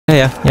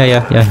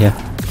Yeah.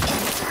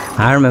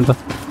 I remember.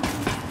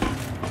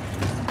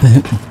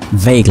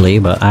 Vaguely,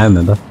 but I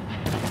remember.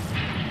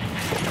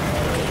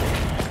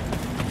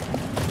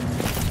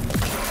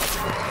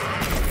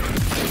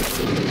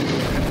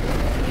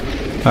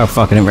 Oh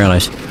fuck, I didn't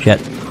realise. Shit.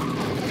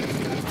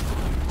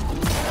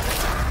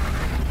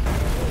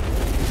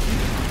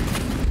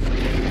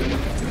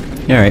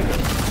 Alright.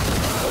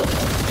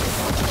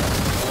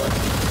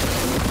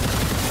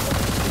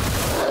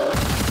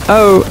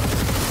 Oh!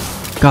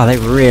 God, they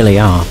really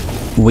are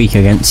weak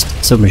against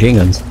submachine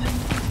guns.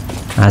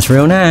 That's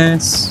real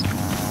nice.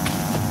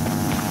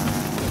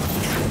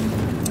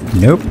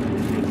 Nope.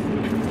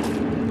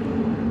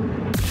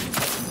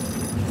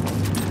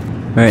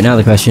 Alright, now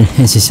the question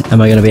is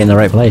am I going to be in the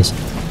right place?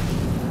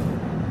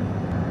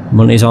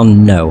 Money's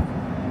on no.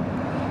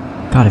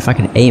 God, if I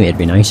could aim it'd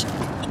be nice.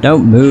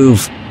 Don't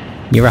move!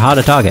 You're a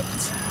harder target.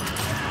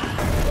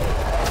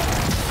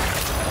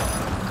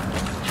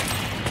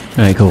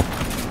 Alright, cool.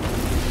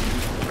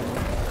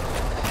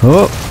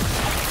 Oh!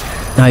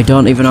 I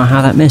don't even know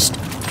how that missed.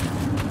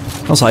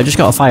 Also, I just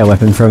got a fire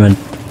weapon from an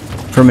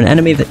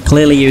enemy that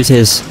clearly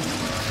uses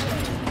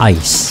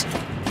ice.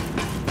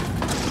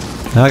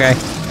 Okay.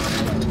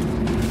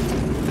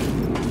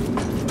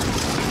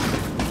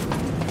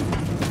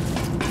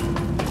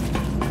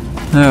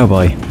 Oh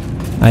boy.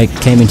 I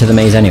came into the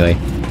maze anyway.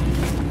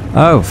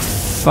 Oh,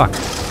 fuck.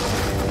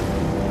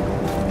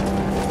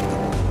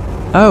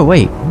 Oh,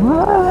 wait.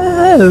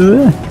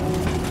 Whoa.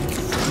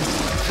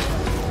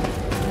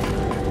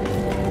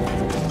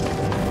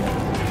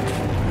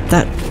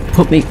 That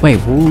put me... Wait,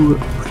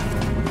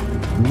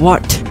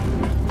 what?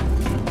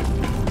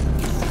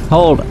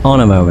 Hold on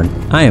a moment.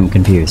 I am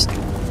confused.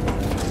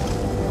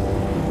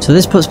 So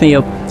this puts me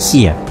up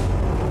here.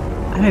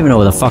 I don't even know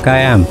where the fuck I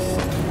am.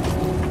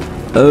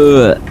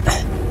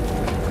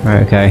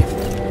 Right, okay.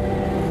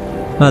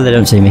 Oh, they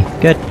don't see me.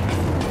 Good.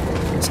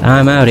 So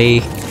I'm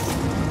outie.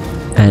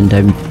 And,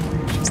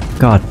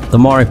 God, the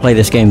more I play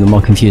this game, the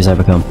more confused I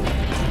become.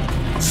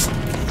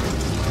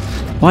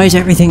 Why is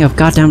everything a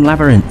goddamn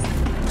labyrinth?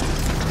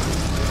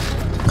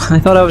 I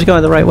thought I was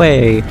going the right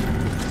way.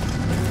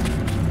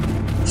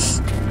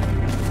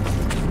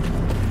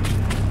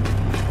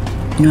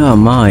 Oh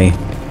my.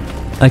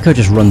 I could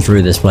just run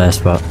through this place,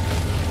 but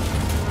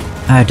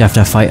I'd have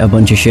to fight a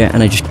bunch of shit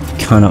and I just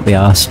cannot be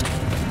arsed.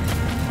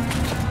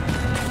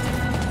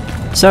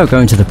 So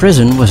going to the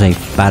prison was a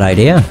bad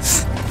idea.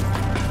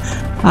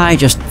 I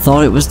just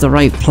thought it was the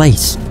right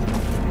place.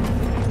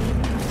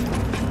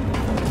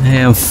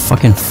 And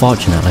fucking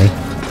fortunately.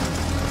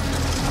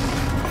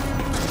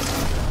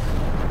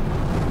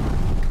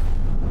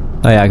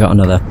 Oh yeah, I got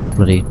another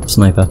bloody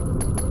sniper.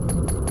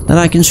 That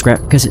I can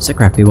scrap because it's a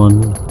crappy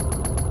one.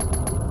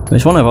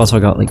 This one I've also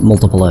got like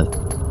multiple of,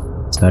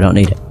 so I don't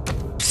need it.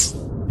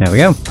 There we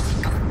go.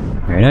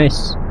 Very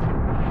nice.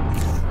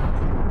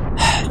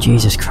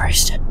 Jesus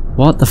Christ.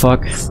 What the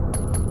fuck?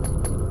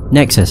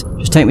 Nexus.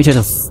 Just take me to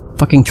the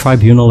fucking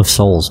Tribunal of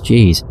Souls.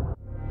 Jeez.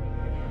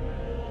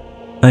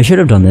 I should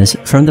have done this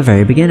from the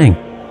very beginning.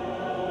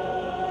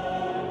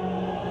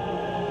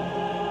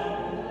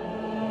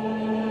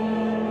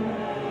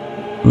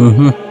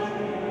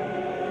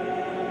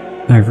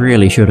 I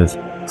really should have.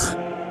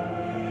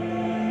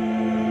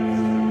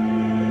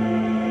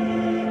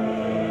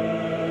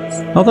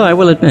 Although I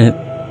will admit,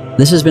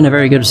 this has been a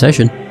very good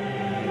session.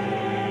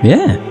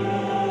 Yeah.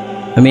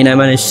 I mean, I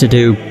managed to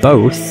do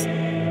both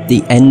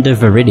the end of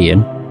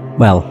Viridian.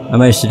 Well, I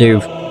managed to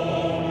do...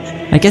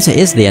 I guess it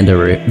is the end of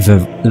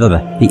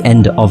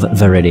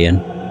Viridian.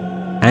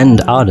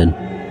 And Arden.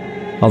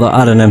 Although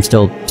Arden I'm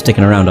still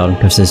sticking around on,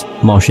 because there's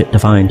more shit to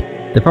find.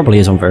 There probably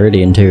is on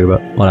Viridian too,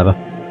 but whatever.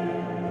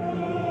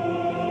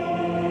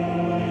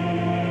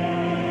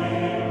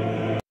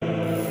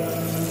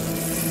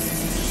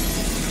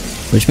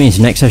 Which means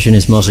next session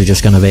is mostly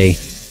just going to be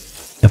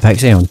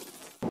Apexion.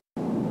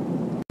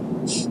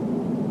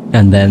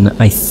 And then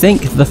I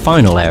think the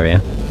final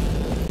area.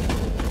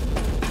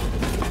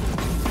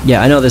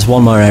 Yeah, I know there's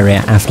one more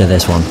area after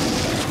this one.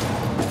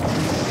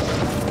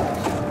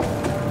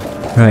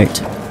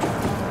 Right.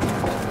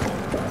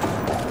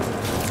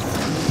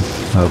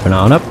 Open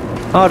on up.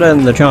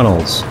 Harden the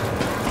channels.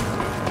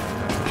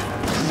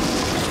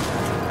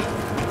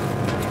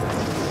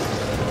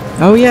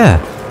 Oh yeah.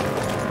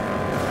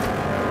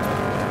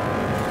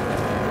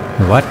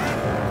 What?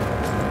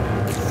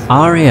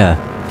 Aria.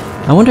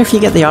 I wonder if you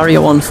get the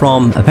Aria one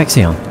from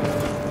Apexion.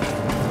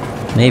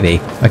 Maybe.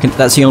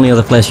 That's the only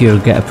other place you'll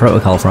get a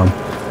protocol from.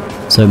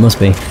 So it must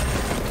be.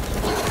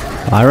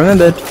 I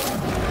remembered.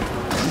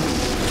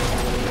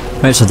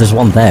 Right, so there's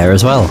one there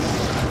as well.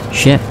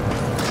 Shit.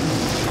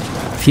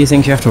 A few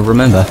things you have to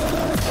remember.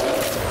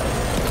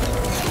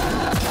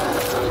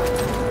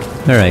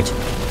 Alright.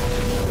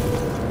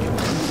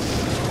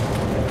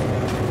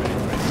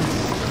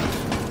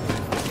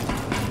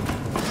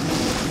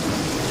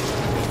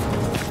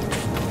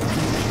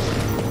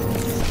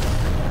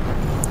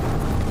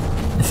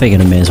 I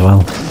figured I may as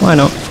well. Why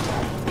not?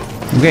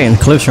 I'm getting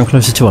closer and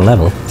closer to a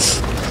level.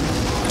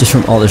 Just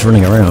from all this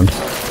running around.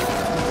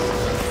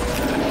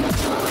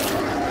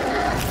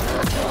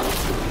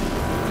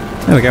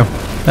 There we go.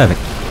 Perfect.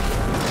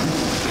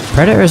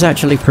 Predator has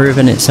actually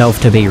proven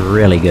itself to be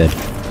really good,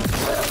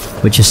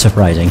 which is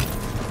surprising.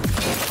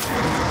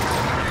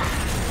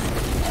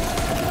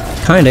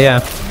 Kinda, yeah.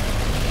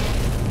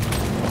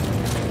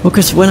 Well,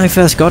 because when I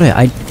first got it,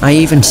 I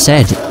even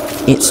said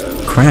it's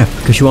crap,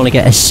 because you only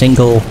get a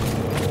single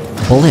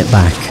bullet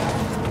back.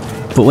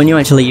 But when you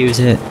actually use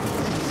it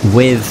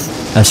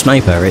with a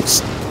sniper,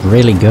 it's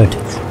really good.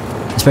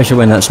 Especially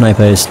when that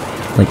sniper is,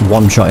 like,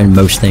 one-shotting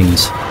most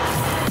things.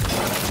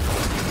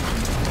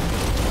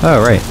 Oh,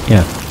 right,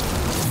 yeah.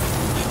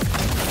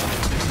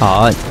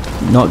 Ah,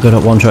 not good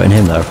at one-shotting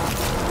him, though.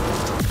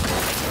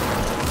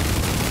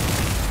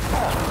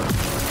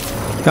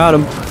 Got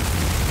him!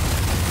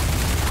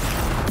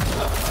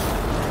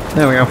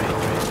 There we go.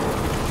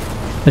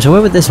 So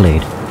where would this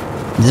lead?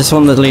 Is this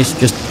one that leads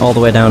just all the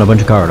way down a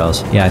bunch of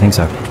corridors? Yeah, I think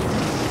so.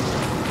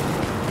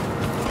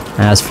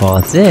 As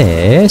for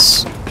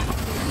this...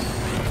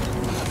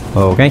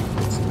 Okay.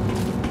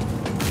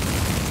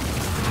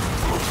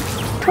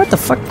 What the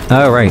fuck?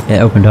 Oh right,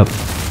 it opened up.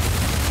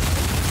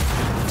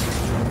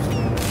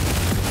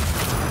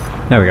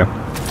 There we go.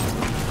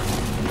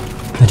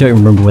 I don't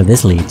even remember where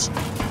this leads.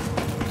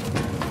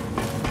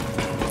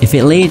 If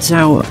it leads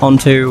out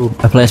onto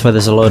a place where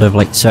there's a load of,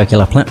 like,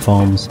 circular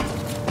platforms,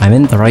 I'm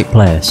in the right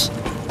place.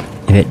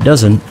 If it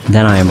doesn't,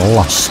 then I am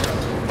lost.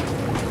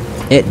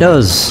 It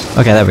does!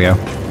 Okay, there we go.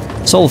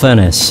 Soul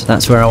Furnace,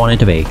 that's where I wanted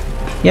to be.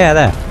 Yeah,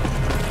 there.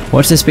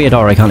 Watch this be a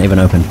door I can't even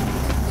open.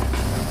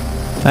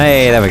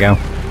 Hey, there we go.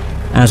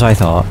 As I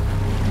thought.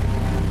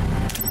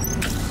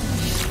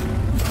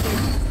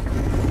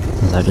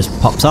 That just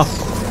pops off.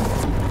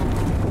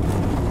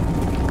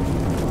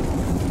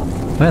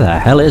 Where the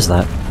hell is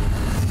that?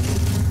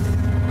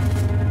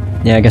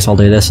 Yeah, I guess I'll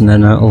do this and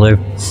then it'll do.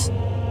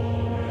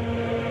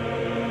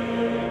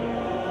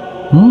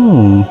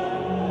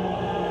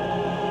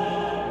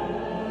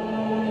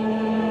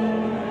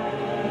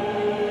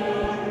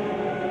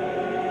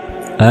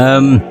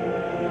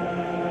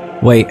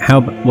 Wait,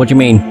 what do you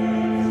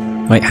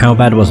mean? Like, how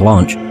bad was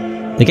launch?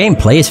 The game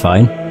plays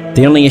fine.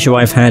 The only issue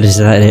I've had is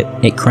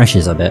that it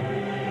crashes a bit.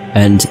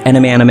 And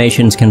enemy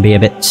animations can be a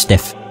bit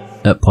stiff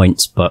at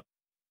points, but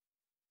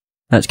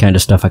that's kind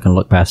of stuff I can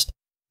look past.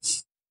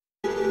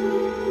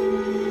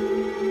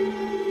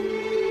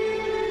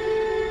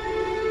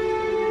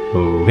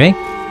 Okay.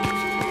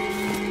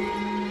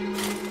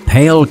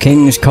 Pale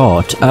King's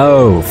Court.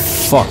 Oh,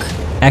 fuck.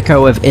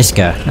 Echo of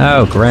Iska.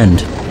 Oh,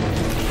 grand.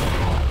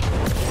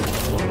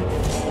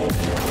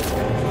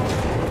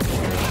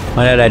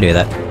 Why did I do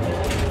that?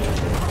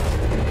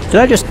 Did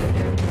I just...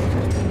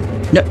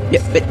 No,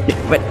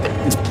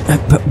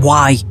 but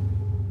why?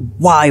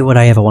 Why would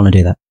I ever want to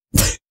do that?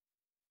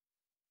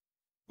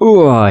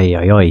 Oi,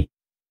 oi, oi.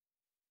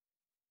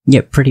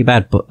 Yeah, pretty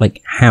bad, but,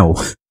 like, how?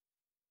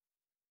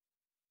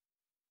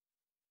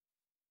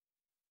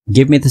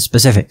 Give me the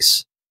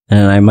specifics,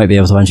 and I might be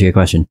able to answer your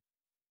question.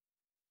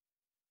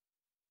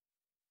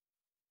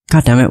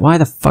 God damn it, why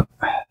the fuck?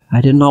 I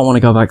did not want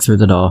to go back through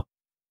the door.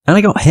 And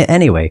I got hit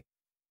anyway.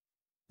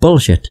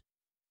 Bullshit.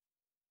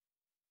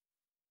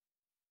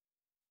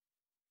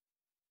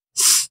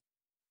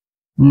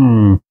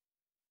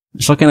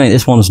 It's looking like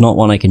this one's not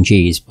one I can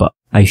cheese, but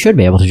I should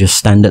be able to just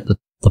stand at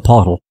the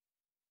portal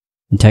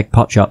and take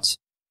pot shots.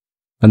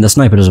 And the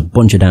sniper does a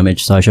bunch of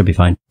damage, so I should be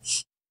fine.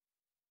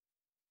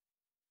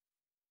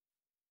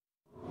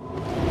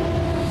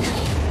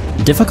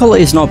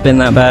 Difficulty's not been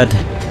that bad.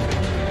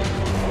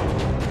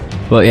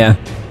 But yeah,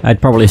 I'd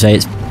probably say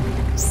it's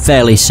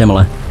fairly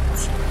similar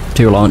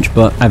to launch,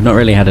 but I've not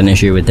really had an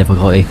issue with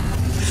difficulty.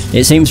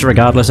 It seems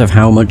regardless of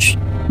how much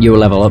you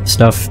level up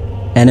stuff,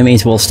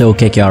 enemies will still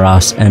kick your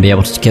ass and be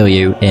able to kill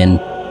you in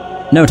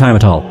no time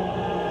at all.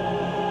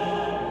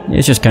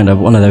 It's just kind of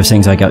one of those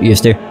things I got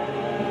used to.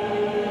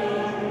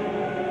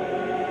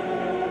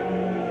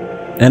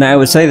 And I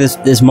would say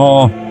there's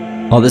more...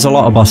 Oh, there's a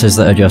lot of bosses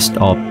that are just...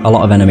 or a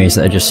lot of enemies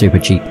that are just super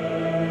cheap.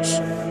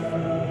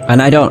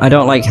 And I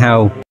don't like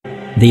how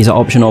these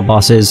optional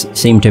bosses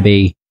seem to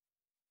be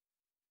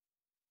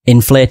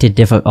inflated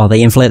or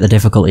they inflate the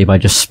difficulty by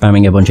just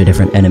spamming a bunch of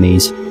different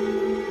enemies.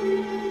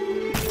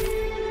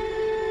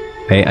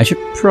 Okay, I should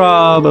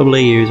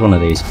probably use one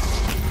of these.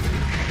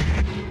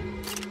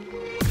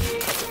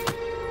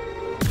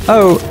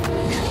 Oh!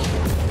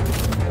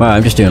 Wow,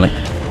 I'm just doing like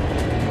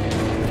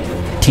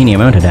a teeny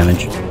amount of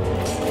damage.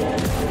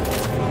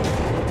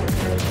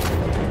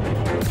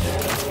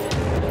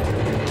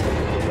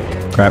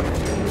 Crap.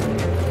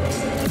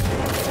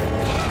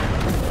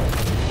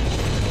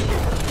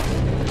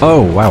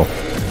 Oh, wow.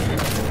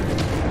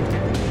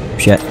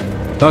 Shit.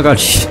 Oh god,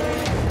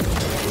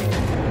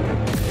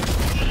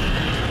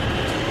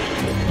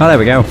 Oh, there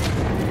we go.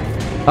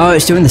 Oh,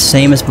 it's doing the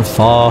same as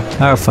before.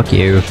 Oh, fuck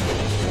you.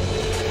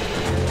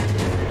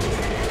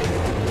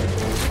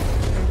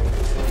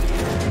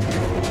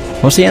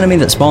 What's the enemy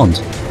that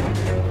spawns?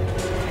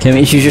 Okay,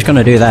 if you're just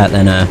gonna do that,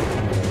 then,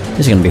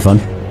 this is gonna be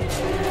fun.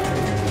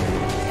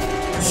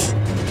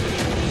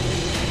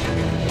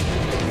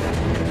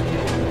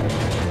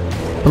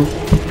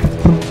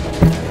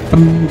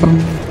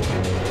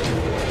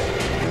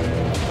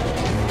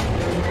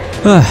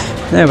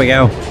 There we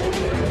go.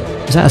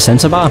 Is that a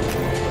sensor bar?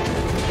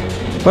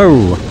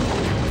 Whoa!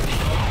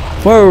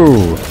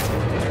 Whoa!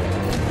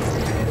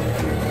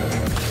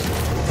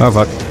 Oh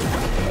fuck.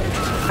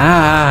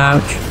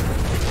 Ouch!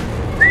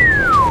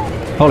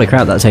 Holy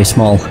crap, that's a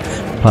small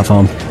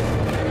platform.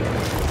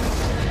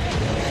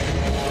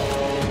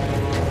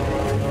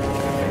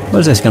 What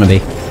is this gonna be?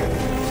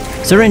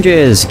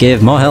 Syringes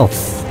give more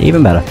health.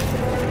 Even better.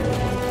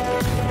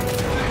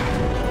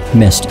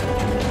 Missed.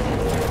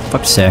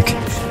 Fuck's sake.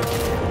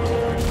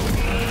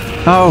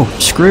 Oh,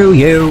 screw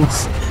you!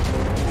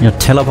 Your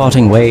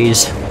teleporting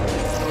ways.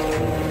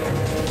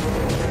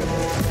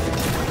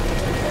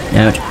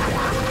 Ouch.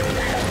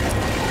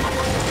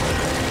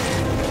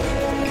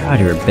 God,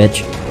 you're a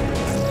bitch.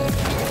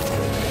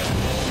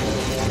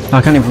 Oh,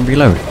 I can't even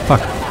reload.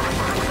 Fuck.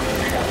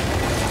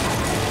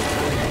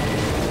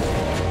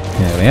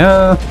 There we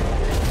are.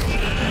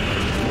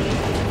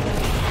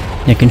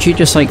 Yeah, can she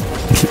just, like,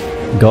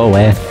 go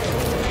away?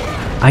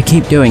 I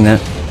keep doing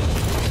that.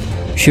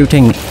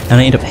 Shooting, and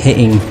I end up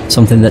hitting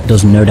something that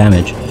does no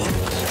damage.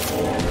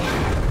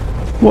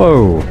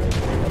 Whoa!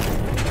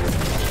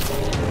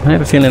 I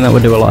have a feeling that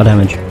would do a lot of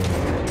damage.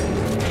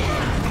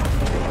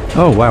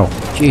 Oh, wow.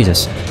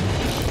 Jesus.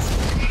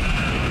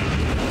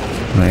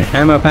 Right,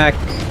 ammo pack.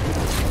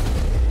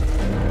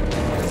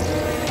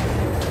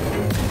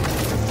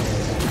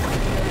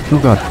 Oh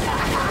god.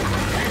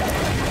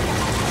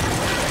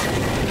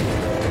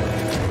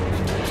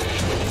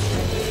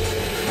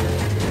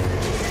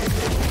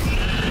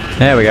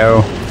 There we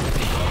go.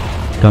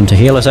 Gone to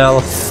heal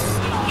herself.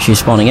 She's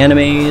spawning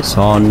enemies.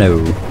 Oh no.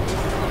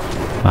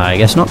 I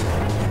guess not.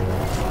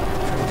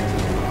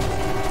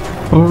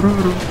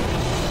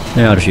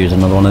 Yeah, I'll just use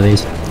another one of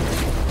these.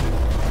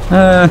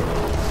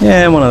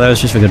 Yeah, one of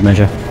those just for good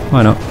measure.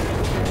 Why not?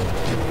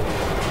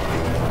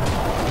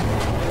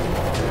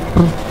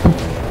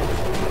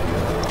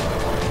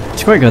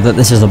 It's quite good that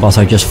this is the boss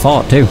I just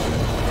fought too.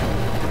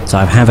 So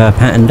I have her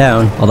pattern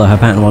down, although her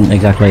pattern wasn't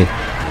exactly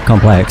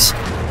complex.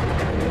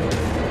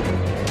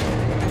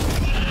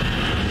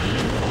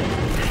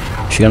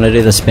 She gonna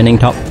do the spinning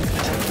top?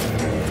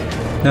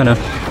 No, no.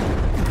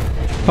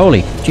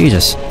 Holy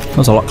Jesus, that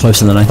was a lot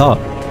closer than I thought.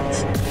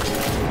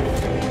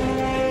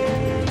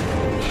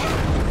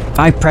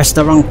 I pressed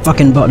the wrong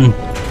fucking button.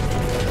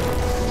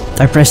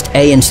 I pressed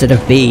A instead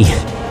of B.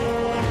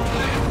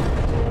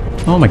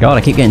 Oh my god,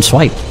 I keep getting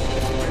swiped.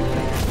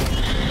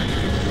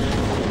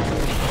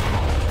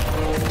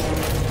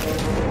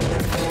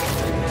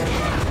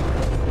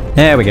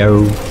 There we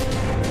go.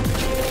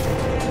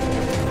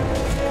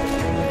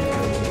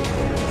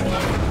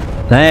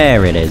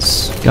 There it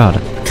is. God,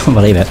 I can't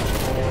believe it.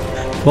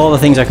 Of all the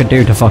things I could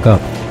do to fuck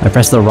up, I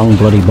pressed the wrong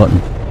bloody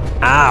button.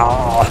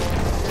 Ow!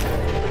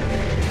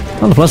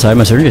 On the plus side,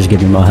 my syringes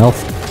give me more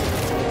health.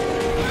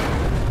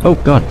 Oh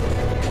god.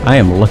 I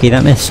am lucky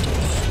that missed.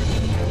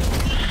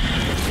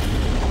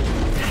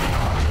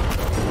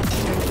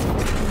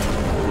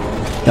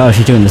 Oh,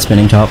 she's doing the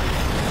spinning top.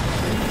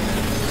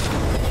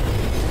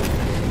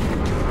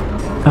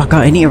 Oh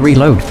god, I need to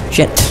reload.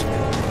 Shit.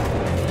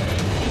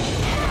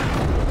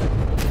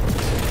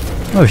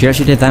 Oh, she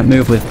actually did that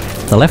move with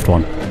the left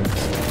one.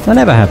 That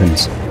never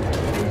happens.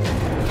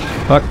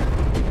 Fuck.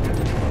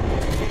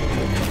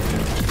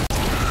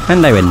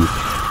 And I win.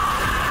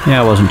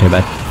 Yeah, it wasn't too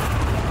bad.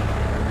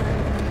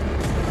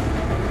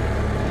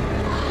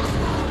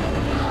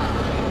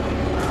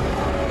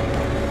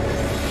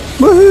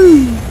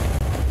 Woohoo!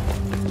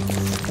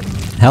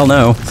 Hell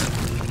no.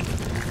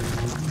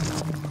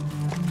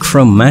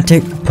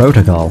 Chromatic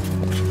Protocol.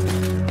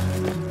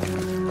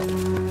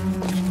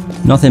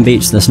 Nothing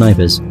beats the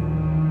snipers.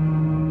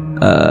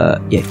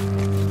 Yeah.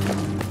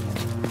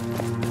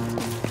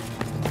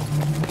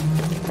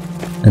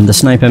 And the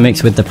sniper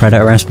mixed with the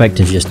predator aspect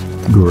is just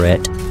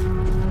great.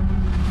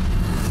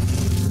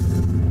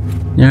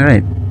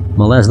 Alright,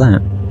 well there's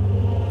that.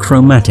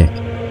 Chromatic.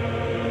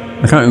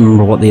 I can't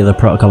remember what the other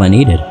protocol I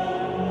needed.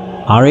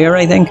 Aria,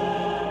 I think?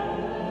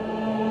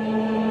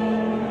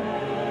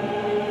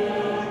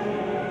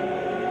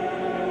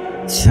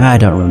 I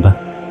don't remember.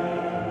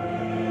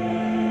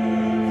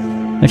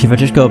 Actually, if I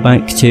just go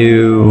back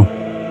to...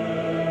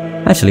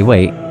 Actually,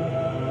 wait.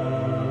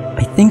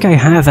 I think I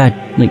have a,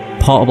 like,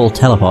 portable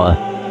teleporter.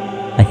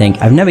 I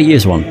think. I've never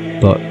used one,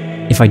 but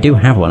if I do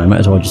have one, I might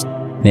as well just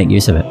make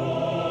use of it.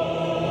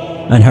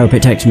 And hope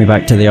it takes me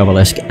back to the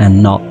obelisk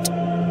and not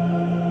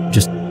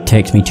just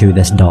takes me to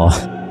this door.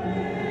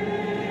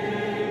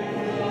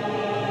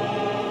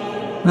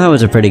 That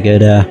was a pretty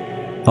good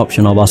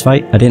optional boss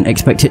fight. I didn't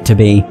expect it to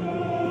be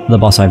the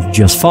boss I've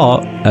just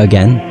fought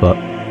again, but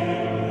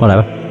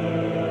whatever.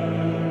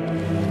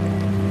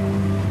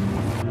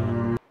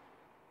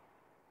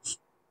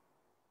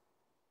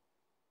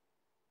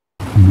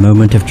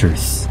 Moment of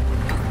truth.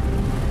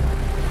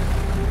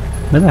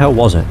 Where the hell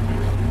was it?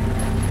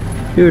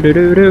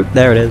 Doo-doo-doo-doo.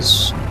 There it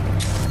is.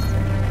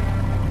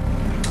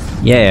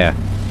 Yeah.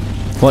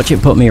 Watch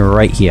it put me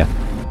right here.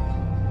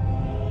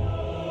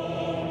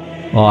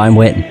 Oh, I'm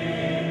waiting.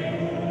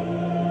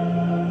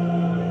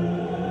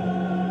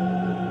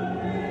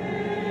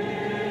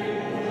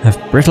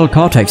 Brittle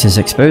cortex is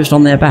exposed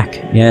on their back.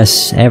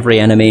 Yes, every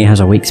enemy has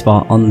a weak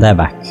spot on their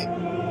back.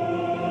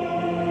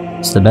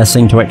 It's the best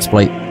thing to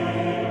exploit.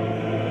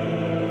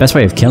 Best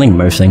way of killing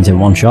most things in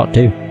one shot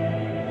too.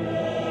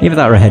 Either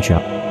that or a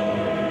headshot.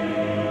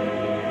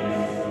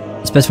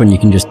 It's best when you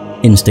can just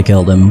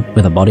insta-kill them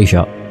with a body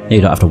shot.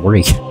 You don't have to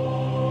worry.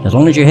 As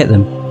long as you hit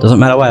them, doesn't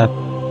matter where.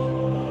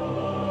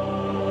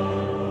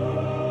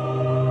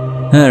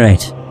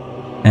 Alright.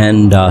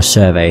 And our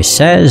survey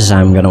says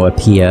I'm going to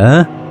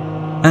appear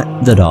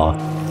at the door.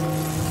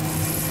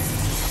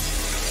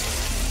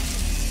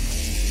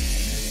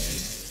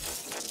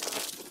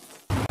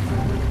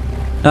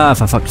 Ah,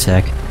 for fuck's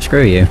sake.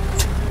 Screw you.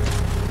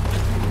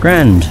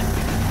 Grand.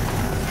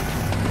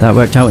 That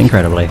worked out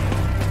incredibly.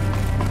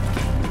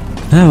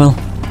 Oh well.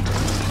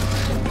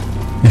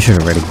 I should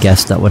have already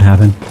guessed that would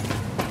happen.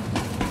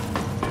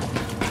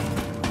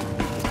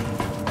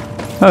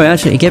 Oh,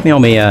 actually, it gave me all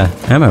my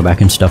ammo back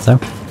and stuff, though.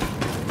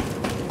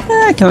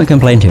 I can't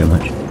complain too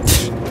much.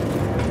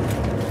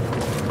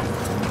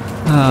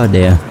 Oh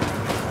dear.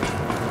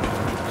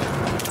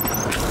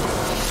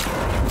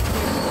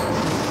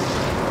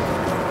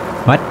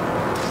 What?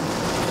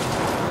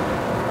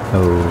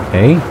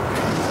 Okay.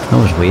 That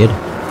was weird.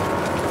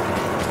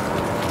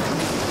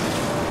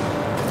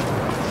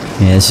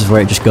 Yeah, this is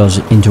where it just goes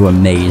into a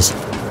maze.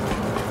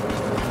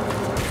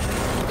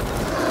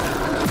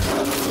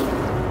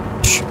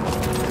 Psh.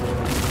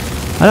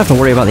 I don't have to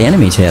worry about the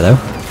enemies here, though.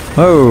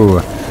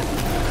 Whoa!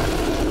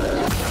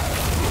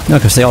 No,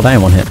 because they all die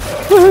in one hit.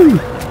 Woohoo!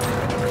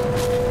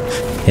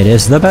 It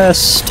is the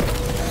best!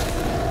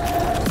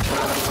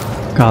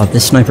 God,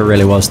 this sniper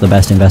really was the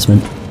best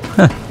investment.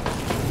 Huh.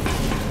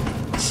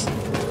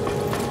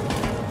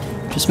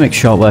 Just make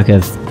short work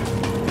of,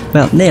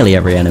 well, nearly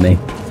every enemy.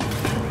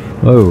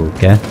 Whoa,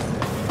 okay.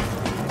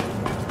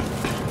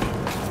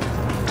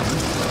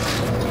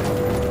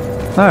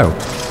 Oh.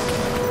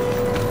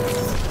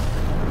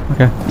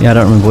 Okay, yeah, I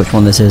don't remember which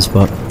one this is,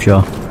 but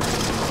sure.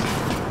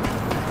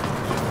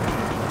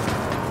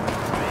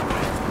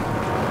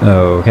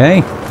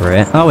 Okay,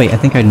 great. Oh wait, I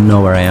think I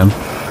know where I am.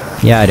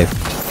 Yeah, I do.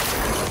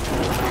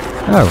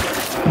 Oh,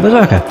 a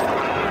berserker.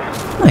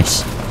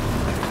 Nice.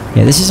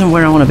 Yeah, this isn't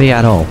where I want to be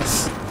at all.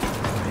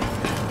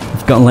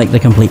 I've gone like the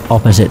complete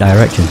opposite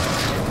direction.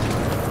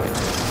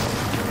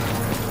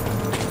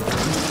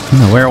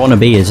 No, where I want to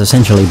be is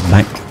essentially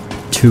back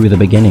to the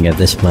beginning of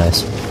this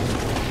place.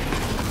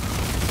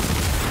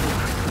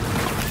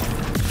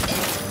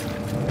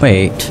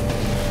 Wait.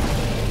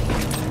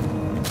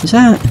 Is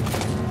that...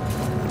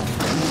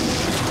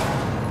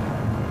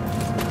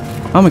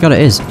 Oh my god, it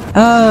is.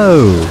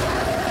 Oh!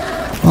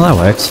 Well, that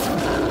works.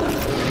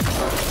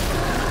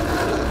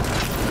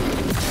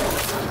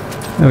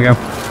 There we go.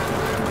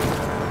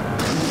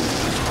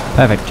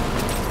 Perfect.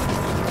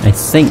 I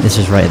think this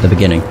is right at the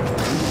beginning.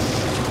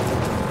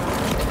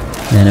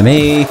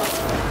 Enemy!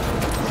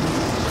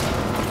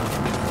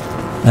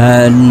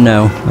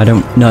 No. I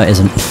don't... No, it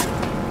isn't.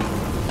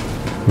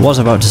 Was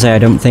about to say I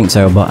don't think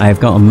so, but I've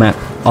got a map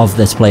of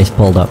this place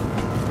pulled up.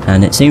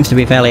 And it seems to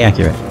be fairly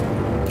accurate.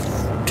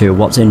 To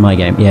what's in my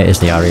game. Yeah, it is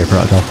the ARIA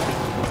protocol.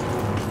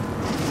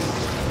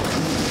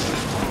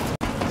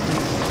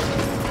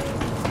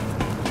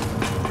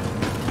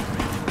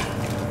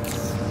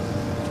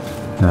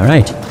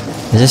 Alright.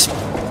 Is this...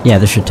 Yeah,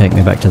 this should take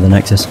me back to the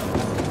Nexus.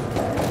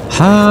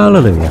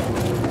 Hallelujah.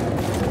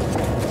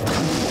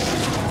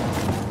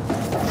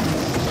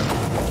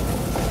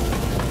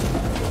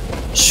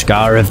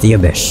 Scar of the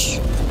Abyss.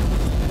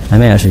 I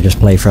may actually just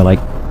play for like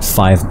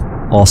 5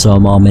 or so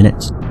more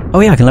minutes. Oh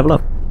yeah, I can level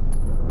up.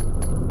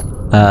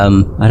 I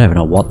don't even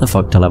know what the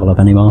fuck to level up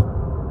anymore.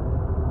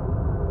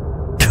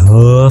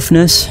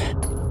 Toughness?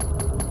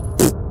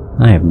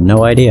 I have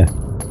no idea.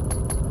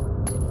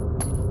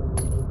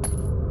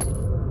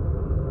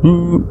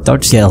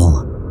 Dodge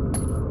skill.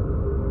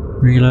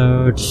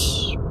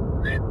 Reloads.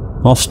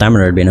 More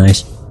stamina would be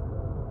nice.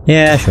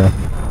 Yeah, sure.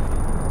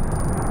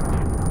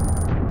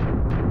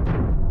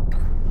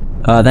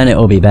 Then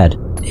it'll be bed.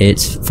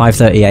 It's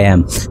 5:30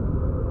 AM.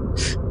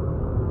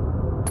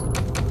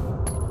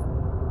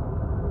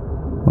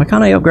 Why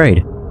can't I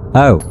upgrade?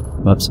 Oh,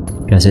 whoops.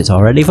 Guess it's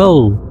already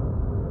full.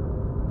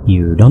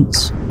 You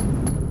dunce.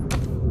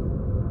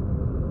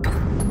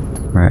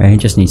 Right, I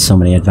just need so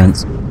many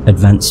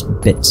advanced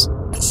bits.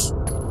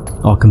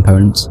 Or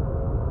components.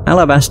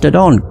 Alabaster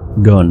Dawn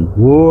gun.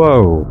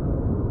 Whoa.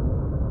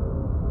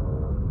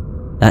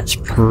 That's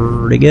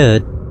pretty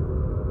good.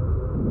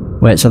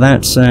 Wait, so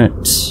that's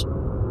at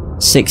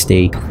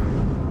 60.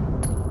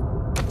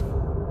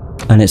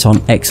 And it's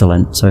on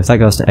excellent. So if that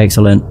goes to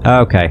excellent,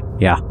 okay,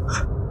 yeah.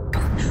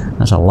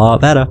 That's a lot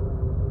better.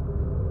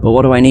 But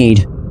what do I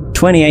need?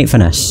 28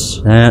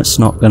 finesse. That's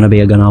not going to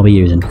be a gun I'll be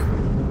using.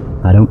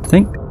 I don't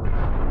think.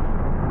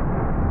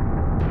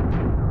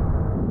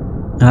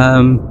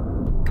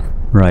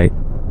 Right.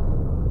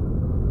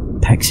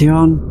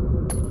 Pexion?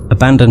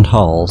 Abandoned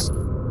halls.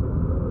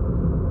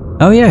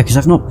 Oh yeah, because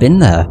I've not been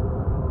there.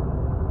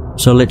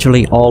 So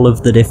literally all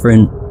of the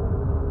different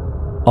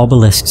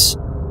obelisks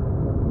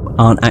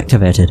aren't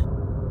activated.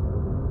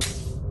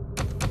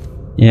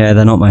 Yeah,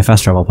 they're not my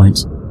fast travel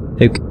points.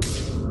 Ook.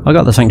 I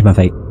got the Sanctum of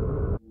Fate.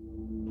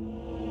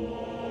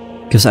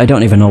 Because I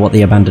don't even know what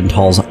the abandoned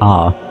halls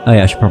are. Oh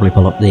yeah, I should probably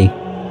pull up the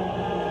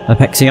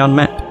Apexion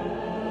map.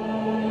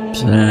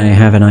 So then I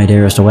have an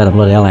idea as to where the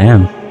bloody hell I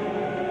am.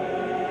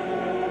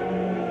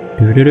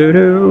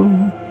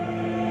 Doo-doo-doo-doo.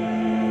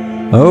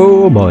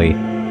 Oh boy.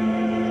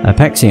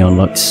 Apexion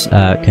looks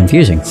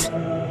confusing.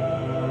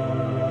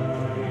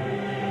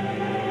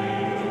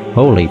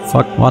 Holy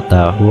fuck, what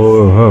the?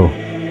 Whoa.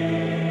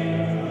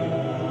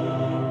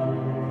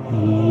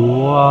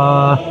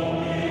 What?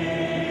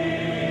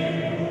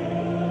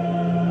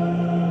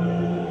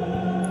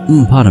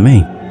 Pardon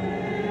me.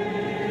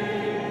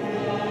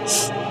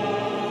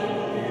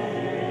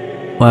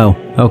 Wow,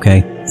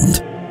 okay.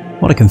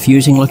 What a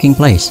confusing looking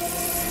place.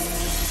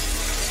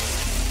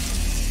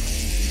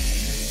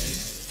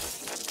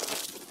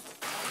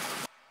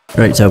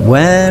 Right, so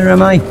where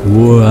am I?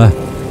 Whoa.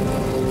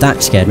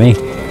 That scared me.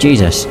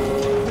 Jesus.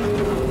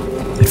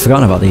 I'd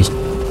forgotten about these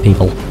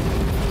people.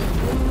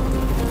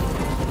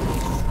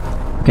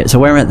 Okay, so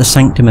we're at the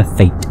Sanctum of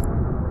Fate.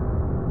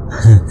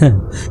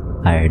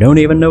 I don't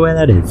even know where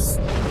that is.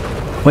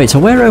 Wait, so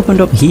where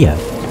opened up here?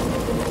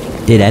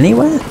 Did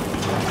anywhere?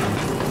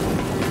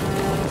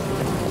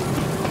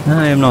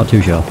 I am not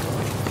too sure.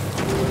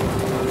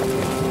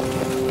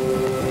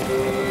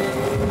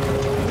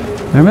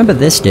 I remember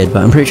this did,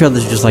 but I'm pretty sure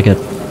this is just like a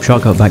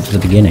shortcut back to the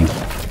beginning.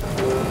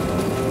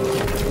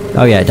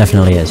 Oh yeah, it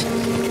definitely is.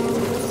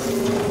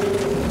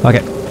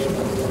 Okay.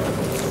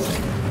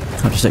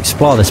 I'll just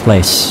explore this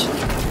place.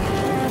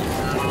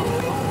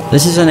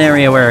 This is an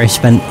area where I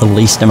spent the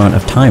least amount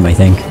of time, I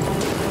think.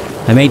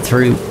 I made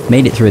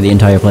it through the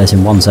entire place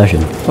in one session.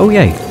 Oh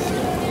yay!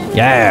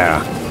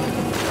 Yeah!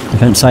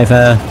 Defense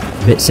Cipher,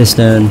 Bit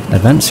Cistern,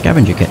 Advanced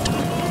Scavenger Kit.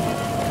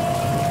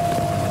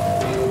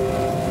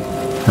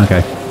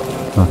 Okay.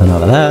 Nothing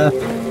over there.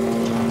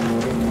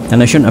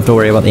 And I shouldn't have to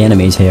worry about the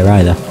enemies here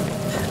either.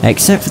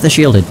 Except for the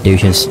shielded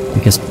douches,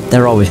 because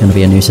they're always going to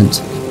be a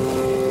nuisance.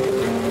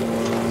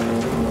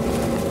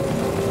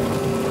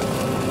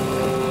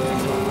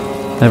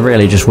 I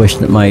really just wish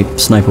that my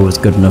sniper was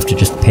good enough to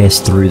just pierce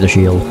through the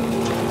shield.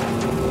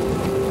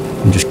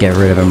 And just get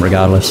rid of him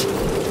regardless.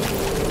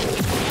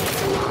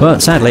 But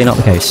sadly, not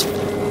the case.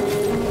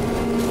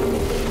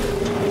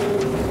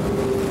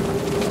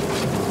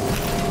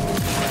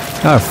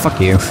 Oh, fuck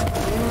you.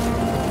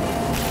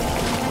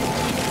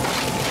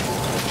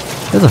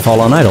 There's a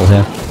fallen idol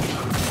here.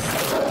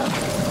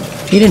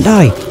 He didn't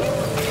die!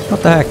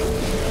 What the heck?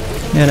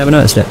 Yeah, I never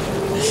noticed it.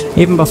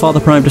 Even before the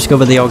Prime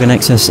discovered the Organ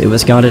Nexus, it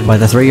was guarded by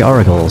the 3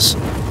 oracles.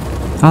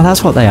 Oh,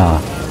 that's what they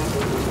are.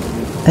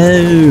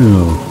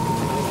 Oh.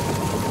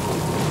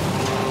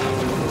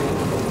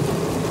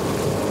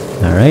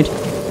 Alright.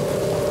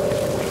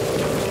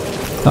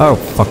 Oh,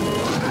 fuck.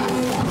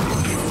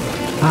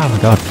 Oh my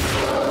god.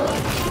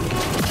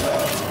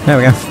 There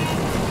we go.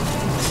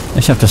 I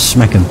just have to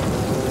smack him.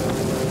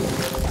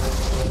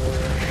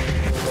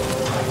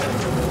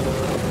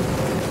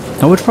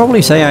 I would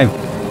probably say I've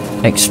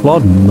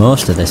explored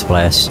most of this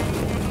place.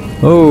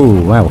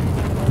 Oh, wow.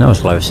 That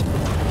was close.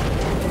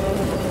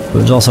 But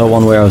it was also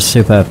one where I was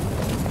super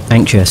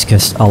anxious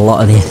because a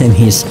lot of the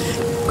enemies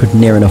could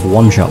near enough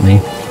one-shot me.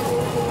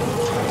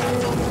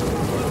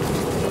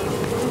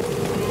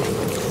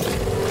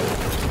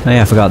 Oh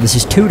yeah, I forgot, this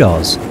is 2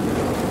 doors.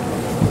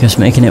 Because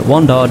making it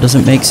 1 door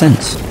doesn't make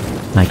sense,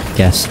 I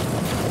guess.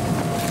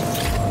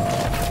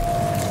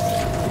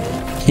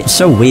 It's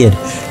so weird.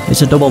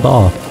 It's a double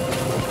door.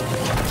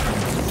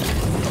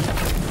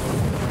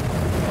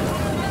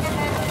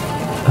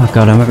 Oh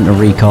god, I'm having to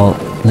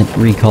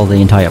recall the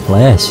entire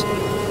place.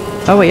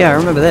 Oh wait, yeah, I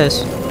remember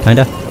this.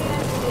 Kinda.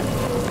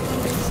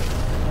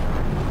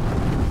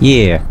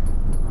 Yeah.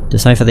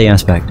 Decipher the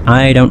aspect.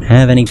 I don't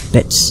have any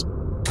bits.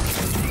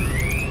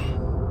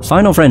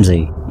 Final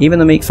Frenzy. Even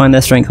the meek find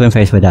their strength when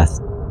faced with death.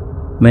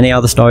 Many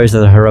are the stories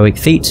of the heroic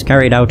feats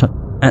carried out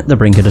at the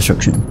brink of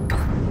destruction.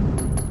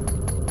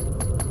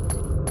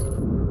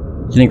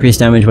 Can increase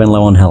damage when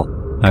low on health.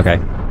 Okay.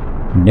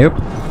 Nope.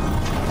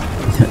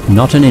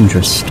 Not an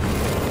interest.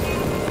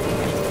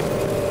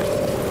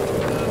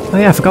 Oh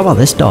yeah, I forgot about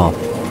this door.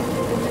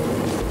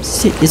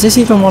 Is this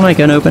even one I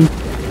can open?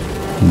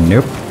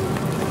 Nope.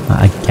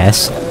 I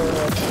guess.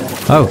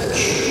 Oh,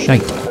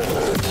 shite.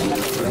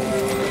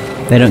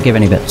 They don't give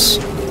any bits.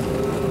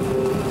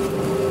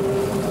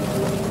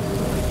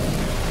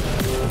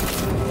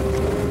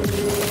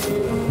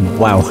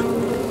 Wow.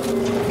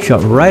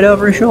 Shot right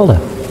over his shoulder.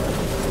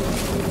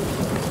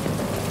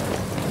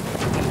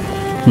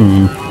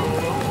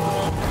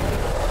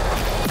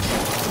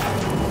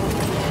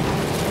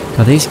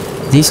 God,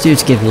 these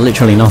dudes give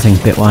literally nothing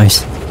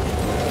bitwise.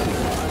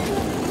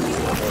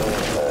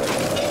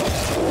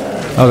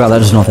 Oh god, that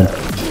does nothing.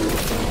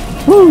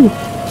 Woo!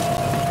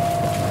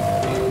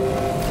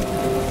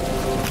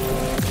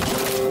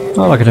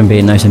 Oh, look at him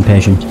being nice and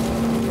patient.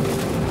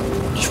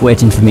 Just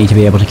waiting for me to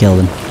be able to kill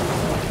them.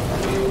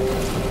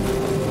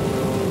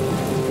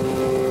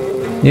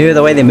 Ew,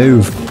 the way they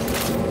move.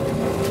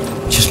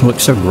 It just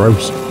looks so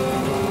gross.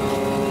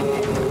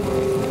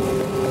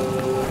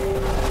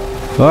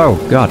 Oh,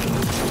 God.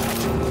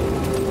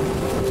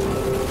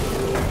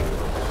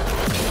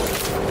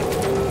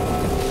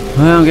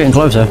 Well, I'm getting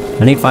closer.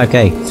 I need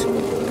 5k.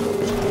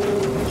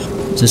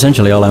 It's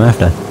essentially all I'm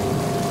after.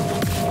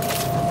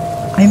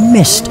 I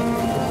missed!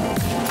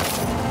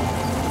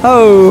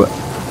 Oh!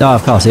 Oh,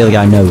 of course, the other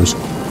guy knows.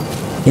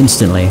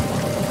 Instantly.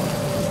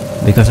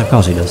 Because of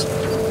course he does.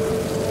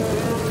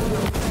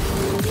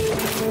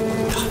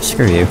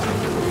 Screw you.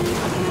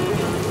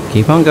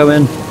 Keep on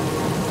going.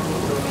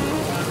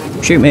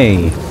 Shoot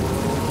me!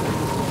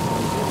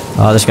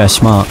 Oh, this guy's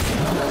smart.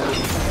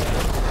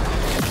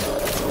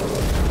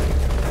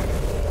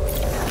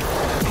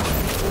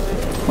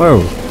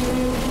 Whoa!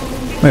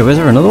 Wait, was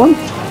there another one?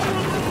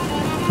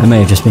 I may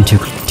have just been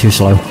too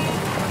slow.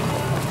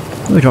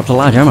 We dropped a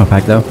large ammo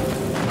pack though.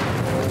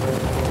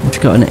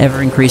 We've got an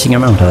ever-increasing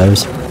amount of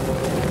those.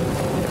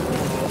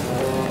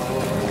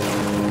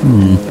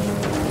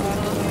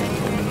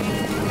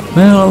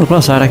 Well, on the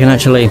plus side I can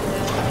actually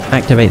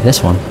activate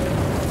this one.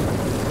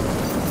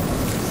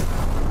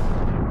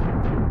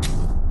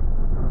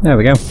 There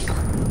we go.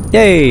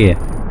 Yay!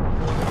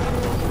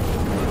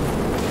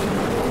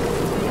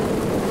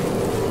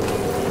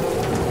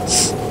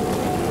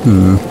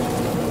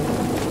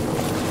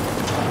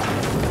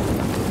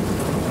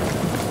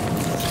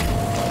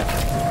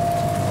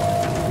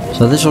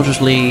 So this will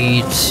just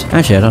lead...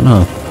 Actually, I don't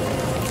know.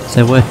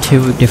 There were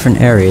 2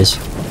 different areas.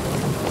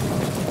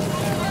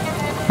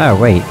 Oh,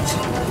 wait.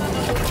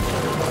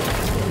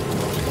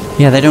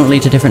 Yeah, they don't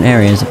lead to different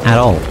areas at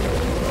all.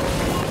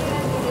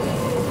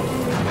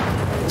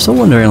 Still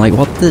wondering, like,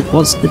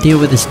 what's the deal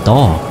with this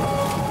door?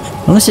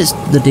 Unless it's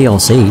the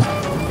DLC.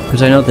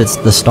 Because I know that's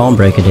the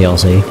Stormbreaker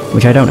DLC,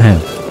 which I don't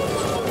have.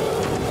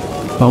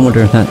 But I'm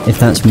wondering if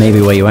that's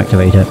maybe where you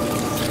activate it.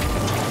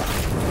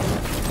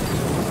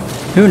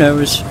 Who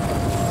knows?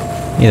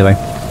 Either way.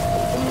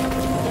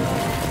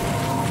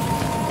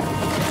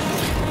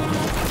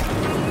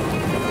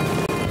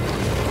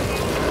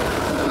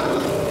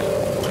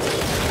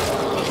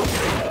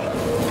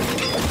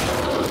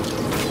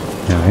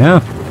 There we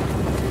are.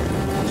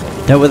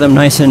 Dealt with them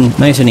nice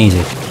and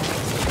easy.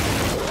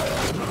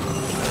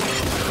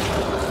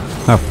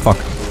 Oh fuck.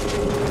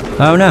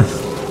 Oh no.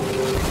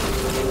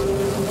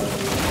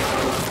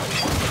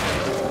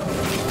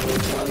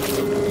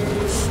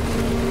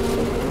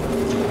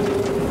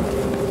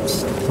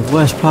 The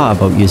worst part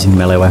about using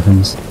melee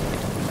weapons.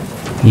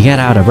 You get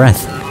out of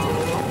breath.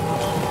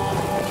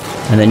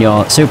 And then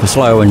you're super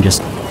slow and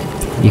just...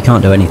 you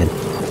can't do anything.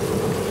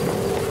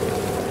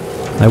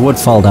 I would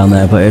fall down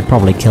there, but it'd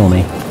probably kill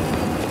me.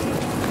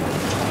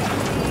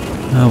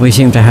 Oh, we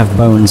seem to have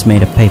bones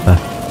made of paper.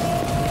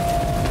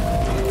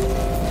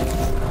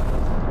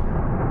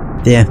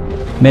 Yeah,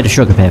 made of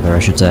sugar paper, I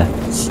should say.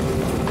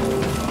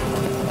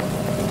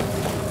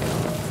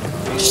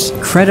 Just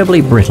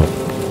incredibly brittle.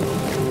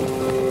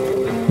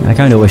 I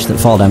kinda wish that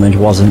fall damage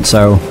wasn't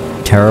so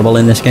terrible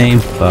in this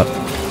game, but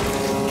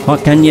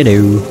what can you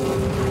do?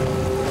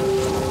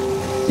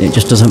 It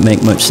just doesn't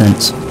make much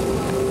sense.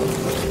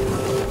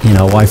 You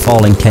know, why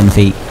falling 10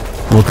 feet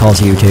will cause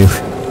you to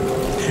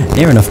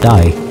near enough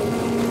die.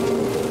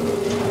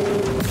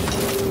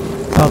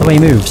 Oh, the way he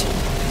moves.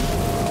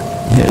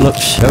 It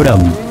looks so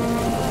dumb.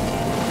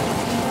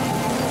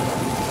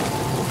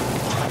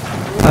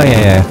 Oh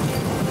yeah.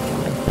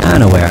 I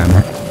know where I'm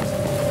at.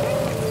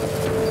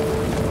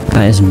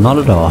 That is not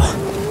a door.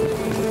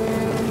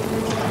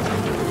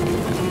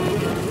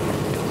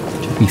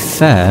 To be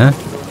fair,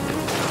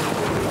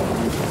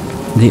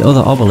 the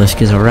other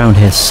obelisk is around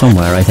here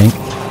somewhere, I think.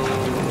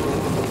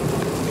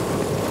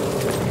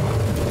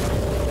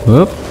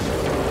 Whoop.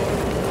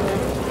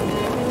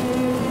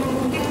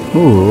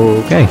 Ooh,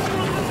 okay.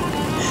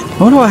 I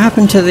wonder what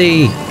happened to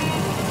the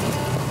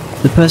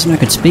person I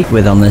could speak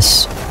with on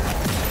this...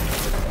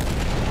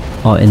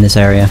 or in this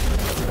area.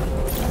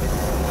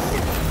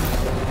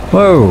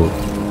 Whoa!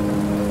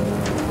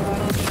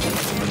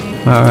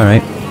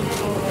 Alright.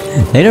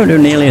 They don't do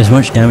nearly as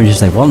much damage as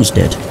they once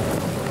did.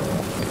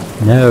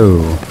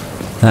 No.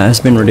 That has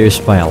been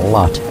reduced by a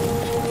lot.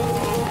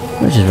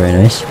 Which is very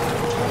nice.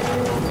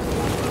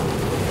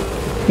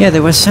 Yeah, they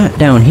were sat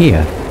down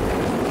here.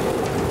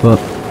 But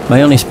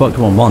I only spoke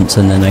to one once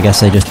and then I guess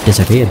they just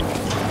disappeared.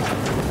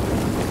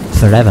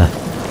 Forever.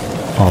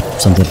 Or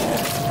something.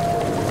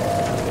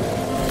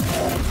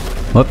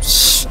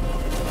 Whoops.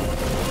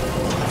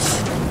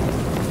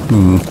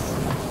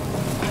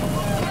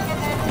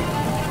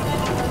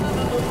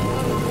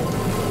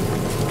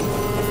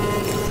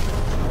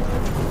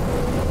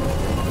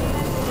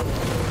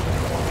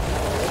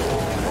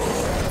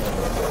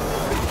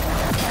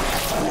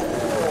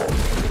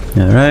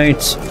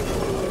 Alright.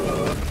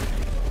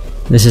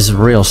 This is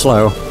real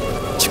slow.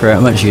 Screw it, I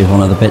might use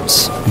one of the bit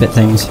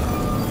things.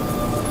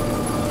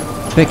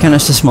 Bit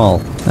canister small.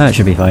 That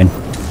should be fine.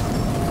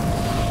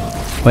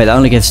 Wait, that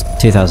only gives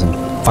 2,000.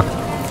 Fuck.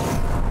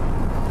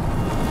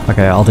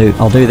 Okay, I'll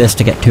do this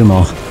to get 2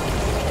 more.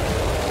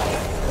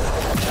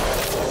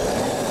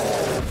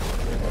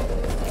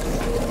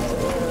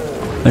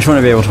 I just want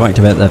to be able to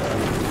activate the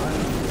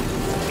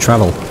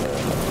travel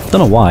Don't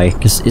know why,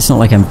 because it's not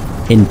like I'm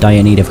in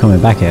dire need of coming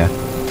back here.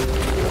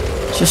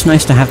 It's just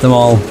nice to have them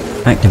all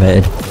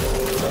activated.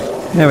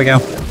 There we go.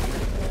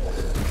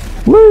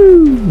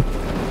 Woo!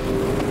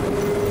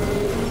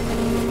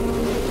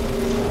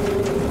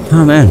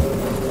 Oh man.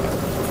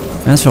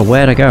 As for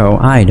where to go,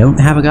 I don't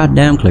have a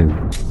goddamn clue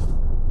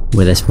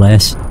with this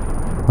place.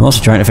 I'm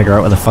also trying to figure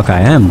out where the fuck I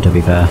am, to be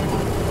fair.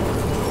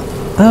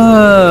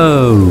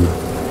 Oh!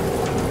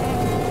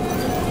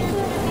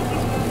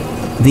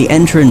 The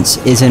entrance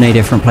is in a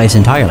different place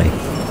entirely.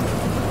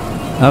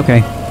 Okay.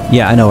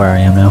 Yeah, I know where I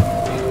am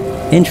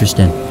now.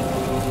 Interesting.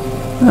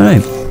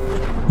 Alright.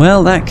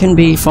 Well, that can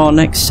be for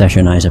next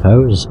session, I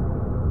suppose.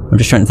 I'm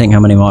just trying to think how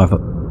many more I've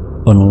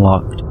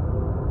unlocked.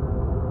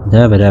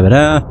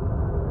 Da-ba-da-ba-da.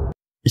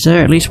 Is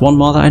there at least one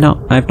more that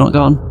I've not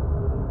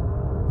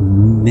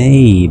gotten?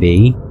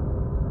 Maybe.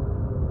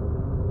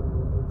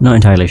 Not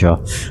entirely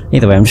sure.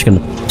 Either way, I'm just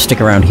gonna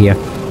stick around here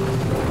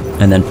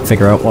and then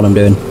figure out what I'm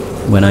doing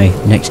when I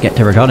next get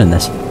to recording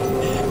this.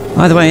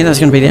 Either way, that's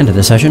gonna be the end of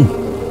this session.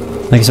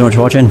 Thank you so much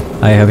for watching.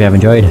 I hope you have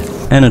enjoyed,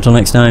 and until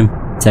next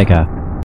time, take care.